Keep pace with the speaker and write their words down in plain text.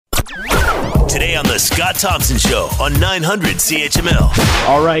Today on the Scott Thompson Show on 900 CHML.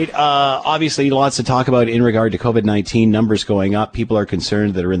 All right. Obviously, lots to talk about in regard to COVID-19. Numbers going up. People are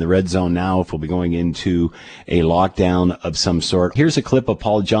concerned that are in the red zone now if we'll be going into a lockdown of some sort. Here's a clip of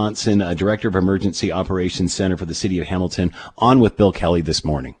Paul Johnson, Director of Emergency Operations Center for the City of Hamilton, on with Bill Kelly this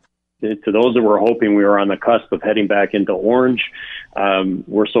morning. To those that were hoping we were on the cusp of heading back into orange,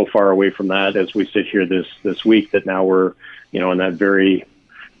 we're so far away from that as we sit here this week that now we're, in that very,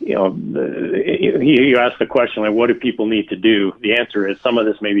 you asked the question, like, what do people need to do? The answer is some of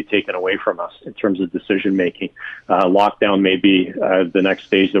this may be taken away from us in terms of decision making. Lockdown may be the next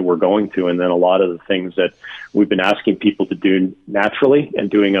stage that we're going to, and then a lot of the things that we've been asking people to do naturally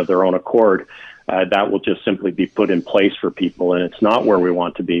and doing of their own accord, that will just simply be put in place for people, and it's not where we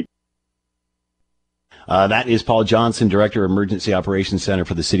want to be. That is Paul Johnson, Director of Emergency Operations Center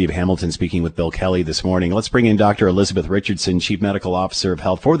for the City of Hamilton, speaking with Bill Kelly this morning. Let's bring in Dr. Elizabeth Richardson, Chief Medical Officer of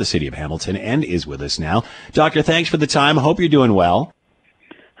Health for the City of Hamilton, and is with us now. Doctor, thanks for the time. Hope you're doing well.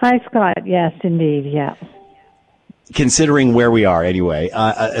 Hi, Scott. Yes, indeed. Yeah. Considering where we are anyway,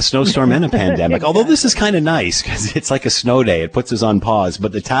 a snowstorm and a pandemic, although this is kind of nice because it's like a snow day. It puts us on pause,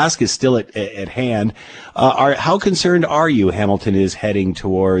 but the task is still at hand. How concerned are you Hamilton is heading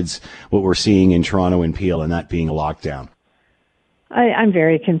towards what we're seeing in Toronto and Peel, and that being a lockdown? I'm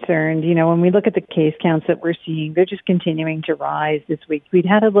very concerned. When we look at the case counts that we're seeing, they're just continuing to rise this week. We'd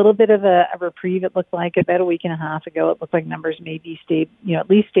had a little bit of a reprieve, it looked like, about a week and a half ago. It looked like numbers may be at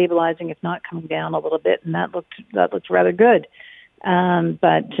least stabilizing, if not coming down a little bit, and that looked rather good.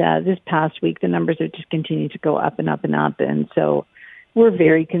 But this past week, the numbers have just continued to go up and up and up, and so we're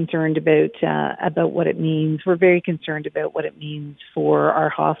very concerned about what it means. We're very concerned about what it means for our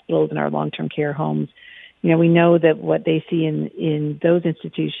hospitals and our long-term care homes. We know that what they see in those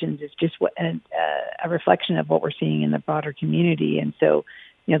institutions is just a reflection of what we're seeing in the broader community. And so,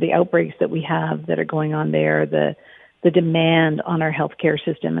 the outbreaks that we have that are going on there, the demand on our healthcare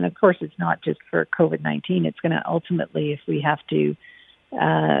system, and of course, it's not just for COVID-19. It's going to ultimately, if we have to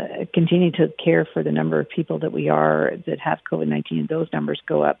continue to care for the number of people that have COVID-19, and those numbers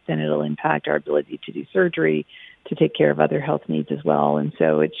go up, then it'll impact our ability to do surgery, to take care of other health needs as well. And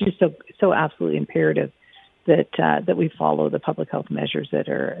so, it's just so absolutely imperative that we follow the public health measures that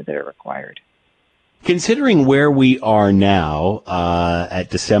are required. Considering where we are now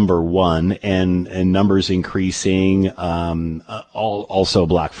at December 1 and numbers increasing, also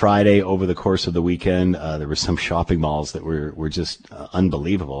Black Friday over the course of the weekend, there were some shopping malls that were just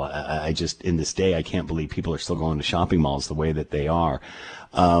unbelievable. I just, in this day, I can't believe people are still going to shopping malls the way that they are.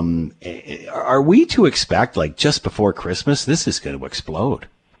 Are we to expect, like, just before Christmas, this is going to explode?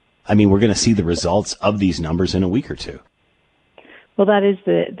 I mean, we're going to see the results of these numbers in a week or two. Well, that is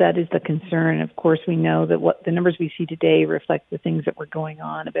the concern. Of course, we know that what the numbers we see today reflect the things that were going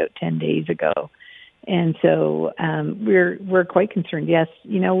on about 10 days ago, and so we're quite concerned. Yes,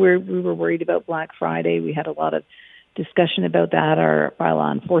 we were worried about Black Friday. We had a lot of discussion about that. Our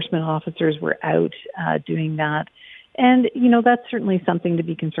law enforcement officers were out doing that, and that's certainly something to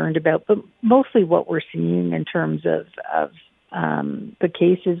be concerned about. But mostly, what we're seeing in terms of the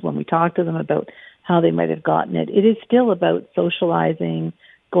cases, when we talk to them about how they might have gotten it, it is still about socializing,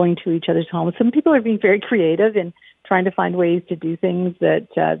 going to each other's homes. Some people are being very creative in trying to find ways to do things that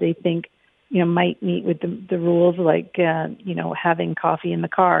they think might meet with the rules, like having coffee in the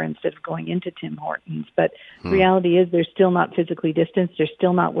car instead of going into Tim Hortons. But reality is they're still not physically distanced. They're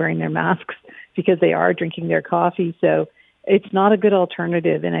still not wearing their masks because they are drinking their coffee. So it's not a good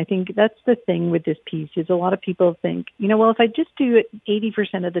alternative. And I think that's the thing with this piece is a lot of people think, if I just do it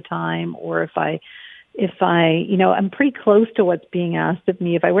 80% of the time, or if I, I'm pretty close to what's being asked of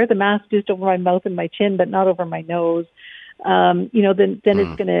me, if I wear the mask just over my mouth and my chin, but not over my nose, then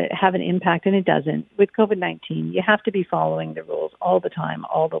it's going to have an impact. And it doesn't. With COVID-19, you have to be following the rules all the time,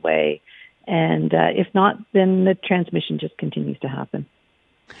 all the way. And if not, then the transmission just continues to happen.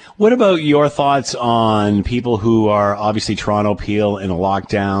 What about your thoughts on people who are obviously Toronto, Peel, in a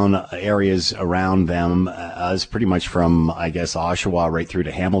lockdown, areas around them, as pretty much from, I guess, Oshawa right through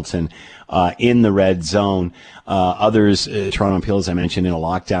to Hamilton, in the red zone? Others, Toronto and Peel, as I mentioned, in a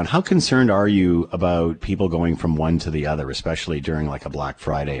lockdown. How concerned are you about people going from one to the other, especially during like a Black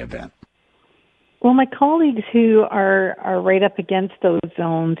Friday event? Well, my colleagues who are right up against those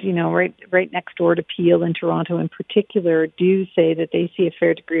zones, right next door to Peel in Toronto in particular, do say that they see a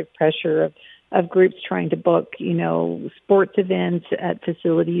fair degree of pressure of groups trying to book, sports events at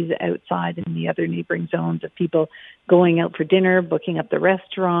facilities outside in the other neighboring zones, of people going out for dinner, booking up the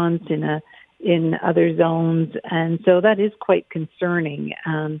restaurants in other zones. And so that is quite concerning.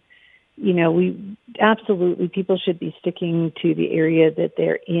 we absolutely, people should be sticking to the area that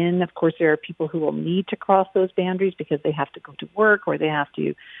they're in. Of course, there are people who will need to cross those boundaries because they have to go to work, or they have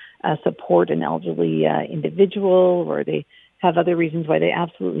to support an elderly individual, or they have other reasons why they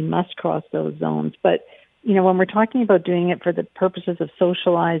absolutely must cross those zones. But when we're talking about doing it for the purposes of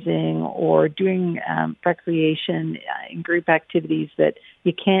socializing or doing recreation and group activities that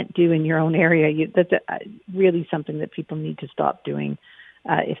you can't do in your own area, that's really something that people need to stop doing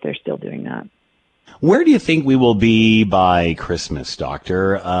if they're still doing that. Where do you think we will be by Christmas,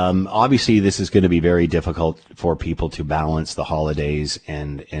 Doctor? Obviously, this is going to be very difficult for people to balance the holidays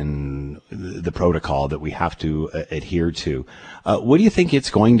and the protocol that we have to adhere to. What do you think it's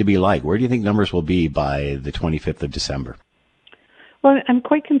going to be like? Where do you think numbers will be by the 25th of December? Well, I'm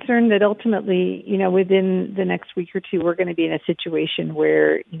quite concerned that ultimately, within the next week or two, we're going to be in a situation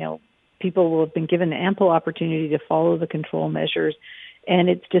where, people will have been given ample opportunity to follow the control measures, and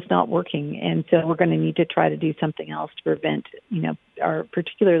it's just not working. And so we're going to need to try to do something else to prevent,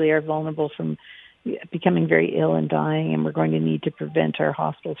 particularly our vulnerable from becoming very ill and dying. And we're going to need to prevent our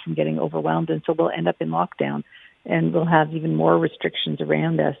hospitals from getting overwhelmed. And so we'll end up in lockdown, and we'll have even more restrictions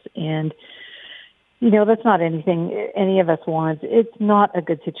around us. And, that's not anything any of us want. It's not a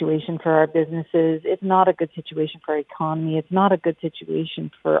good situation for our businesses. It's not a good situation for our economy. It's not a good situation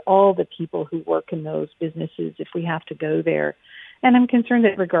for all the people who work in those businesses if we have to go there. And I'm concerned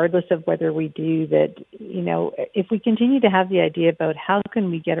that regardless of whether we do that, if we continue to have the idea about how can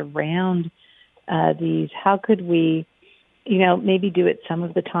we get around these, how could we, maybe do it some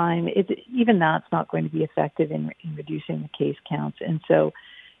of the time, even that's not going to be effective in reducing the case counts. And so,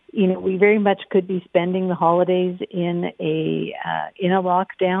 we very much could be spending the holidays in a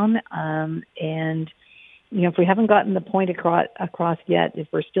lockdown. And, if we haven't gotten the point across yet, if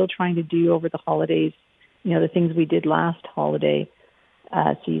we're still trying to do over the holidays, the things we did last holiday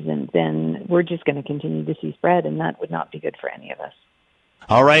season, then we're just going to continue to see spread, and that would not be good for any of us.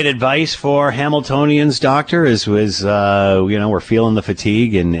 All right, advice for Hamiltonians, Doctor, as we're feeling the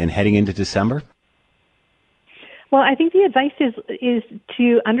fatigue and heading into December? Well, I think the advice is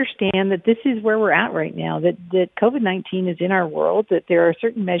to understand that this is where we're at right now, that COVID-19 is in our world, that there are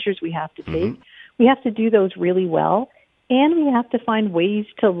certain measures we have to take. Mm-hmm. We have to do those really well, and we have to find ways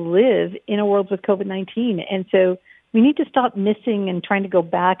to live in a world with COVID-19. And so we need to stop missing and trying to go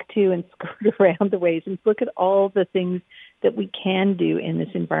back to and skirt around the ways and look at all the things that we can do in this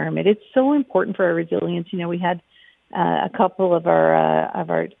environment. It's so important for our resilience. We had a couple of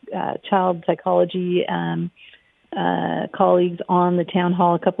our child psychology colleagues on the town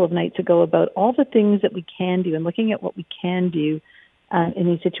hall a couple of nights ago about all the things that we can do, and looking at what we can do in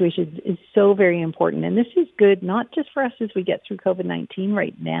these situations is so very important. And this is good not just for us as we get through COVID-19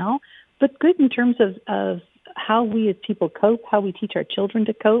 right now, but good in terms of how we as people cope, how we teach our children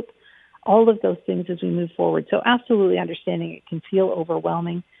to cope, all of those things as we move forward. So absolutely understanding it can feel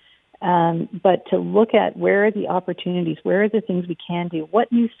overwhelming, but to look at where are the opportunities, where are the things we can do,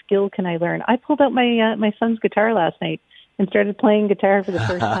 what new skill can I learn? I pulled out my son's guitar last night and started playing guitar for the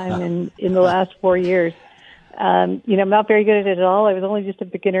first time in the last 4 years. I'm not very good at it at all. I was only just a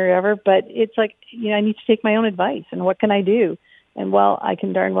beginner ever, but it's like, I need to take my own advice, and what can I do? And I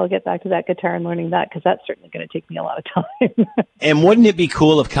can darn well get back to that guitar and learning that, because that's certainly going to take me a lot of time. And wouldn't it be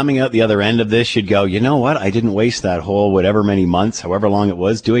cool if coming out the other end of this, you'd go, you know what? I didn't waste that whole whatever many months, however long it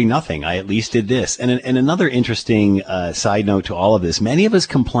was, doing nothing. I at least did this. And another interesting side note to all of this, many of us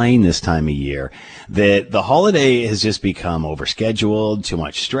complain this time of year that the holiday has just become overscheduled, too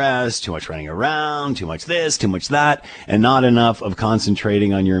much stress, too much running around, too much this, too much that, and not enough of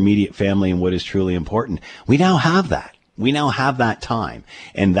concentrating on your immediate family and what is truly important. We now have that. We now have that time,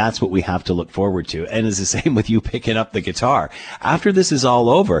 and that's what we have to look forward to. And it's the same with you picking up the guitar. After this is all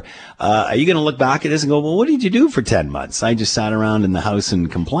over, are you going to look back at this and go, well, what did you do for 10 months? I just sat around in the house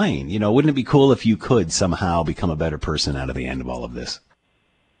and complained. Wouldn't it be cool if you could somehow become a better person out of the end of all of this?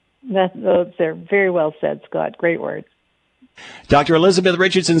 Those are very well said, Scott. Great words. Dr. Elizabeth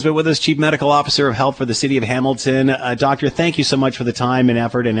Richardson's been with us, Chief Medical Officer of Health for the City of Hamilton. Doctor, thank you so much for the time and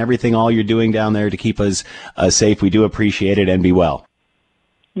effort and everything, all you're doing down there to keep us safe. We do appreciate it, and be well.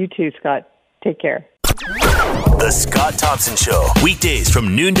 You too, Scott. Take care. The Scott Thompson Show, weekdays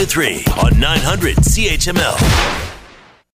from noon to 3 on 900 CHML.